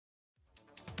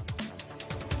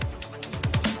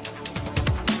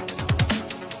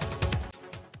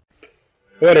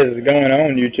What is going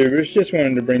on, YouTubers? Just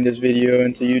wanted to bring this video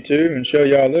into YouTube and show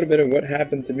y'all a little bit of what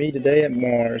happened to me today at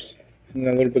Mars. And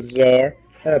a little bizarre.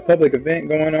 Had a public event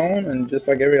going on, and just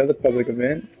like every other public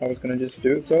event, I was going to just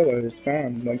do it solo. It's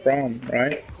fine, no problem,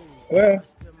 right? Well,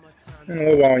 in a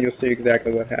little while you'll see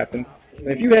exactly what happens. And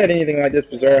if you had anything like this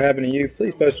bizarre happen to you,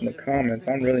 please post in the comments.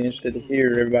 I'm really interested to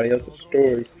hear everybody else's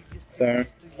stories. So,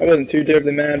 I wasn't too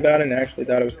terribly mad about it, and I actually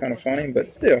thought it was kind of funny,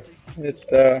 but still,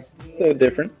 it's a little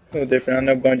different. A little different. I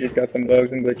know Bungie's got some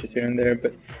bugs and glitches here and there,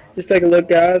 but just take a look,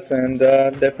 guys, and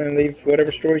definitely leave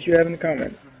whatever stories you have in the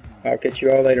comments. I'll catch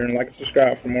you all later, and like and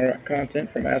subscribe for more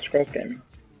content from Master Gaming.